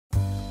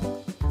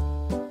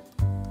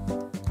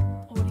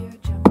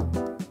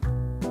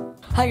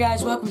Hi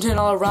guys, welcome to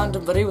another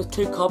random video with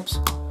 2 cups.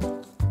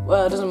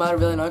 Well, it doesn't matter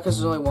really now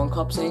because there's only 1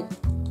 cup, see?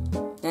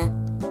 Yeah.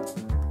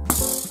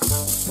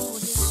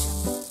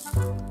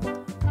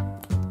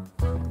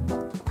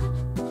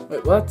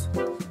 Wait, what?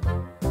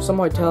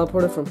 Somehow I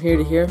teleported from here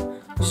to here.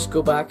 Let's just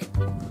go back.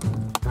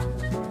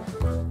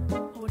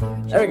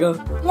 There we go.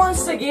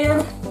 Once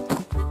again,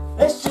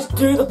 let's just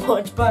do the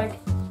punch bag.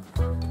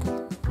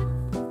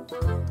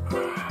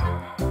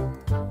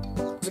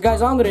 So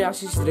guys, all I'm going to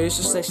ask you to do is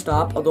just say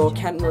stop, although I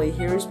can't really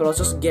hear us, but I'll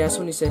just guess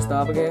when you say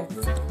stop, okay?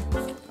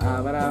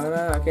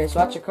 Okay, so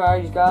that's your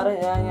card, you got it,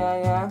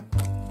 yeah.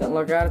 Didn't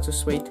look at it, so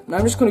sweet. Now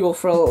I'm just going to go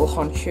for a little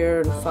hunch here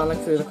and find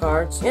through the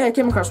cards. Yeah, I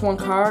came across 1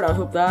 card, I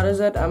hope that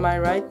is it, am I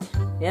right?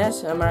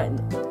 Yes, am I right?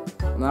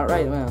 I'm not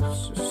right, well,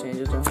 just change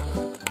it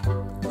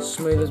then.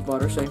 Smooth as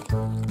butter, see?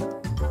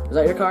 Is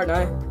that your card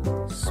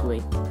now?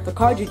 Sweet. The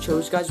card you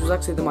chose, guys, was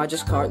actually the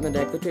magic card in the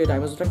deck, the 2 of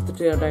diamonds. Pick the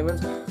 2 of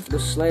diamonds,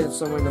 just slide it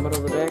somewhere in the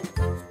middle of the deck.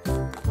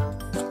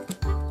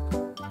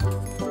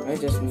 Right,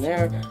 just in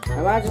there.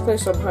 And magically,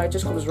 somehow, it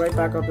just comes right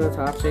back up to the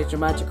top, so it's your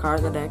magic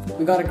card in the deck.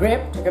 We got a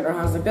grape, take it in our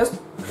hands like this.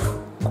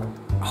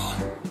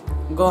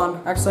 I'm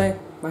gone. Actually,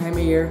 behind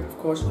my ear, of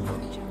course.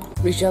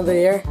 Reach under the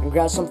ear and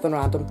grab something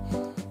random.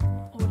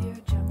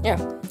 Yeah,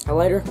 a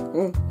lighter.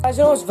 Guys,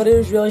 I know this video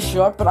is really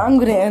short, but I'm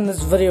gonna end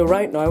this video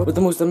right now with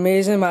the most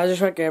amazing magic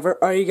trick ever.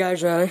 Are you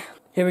guys ready?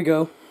 Here we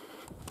go.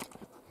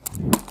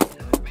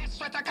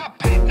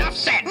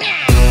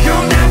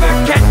 You'll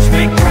never catch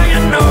me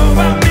crying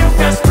over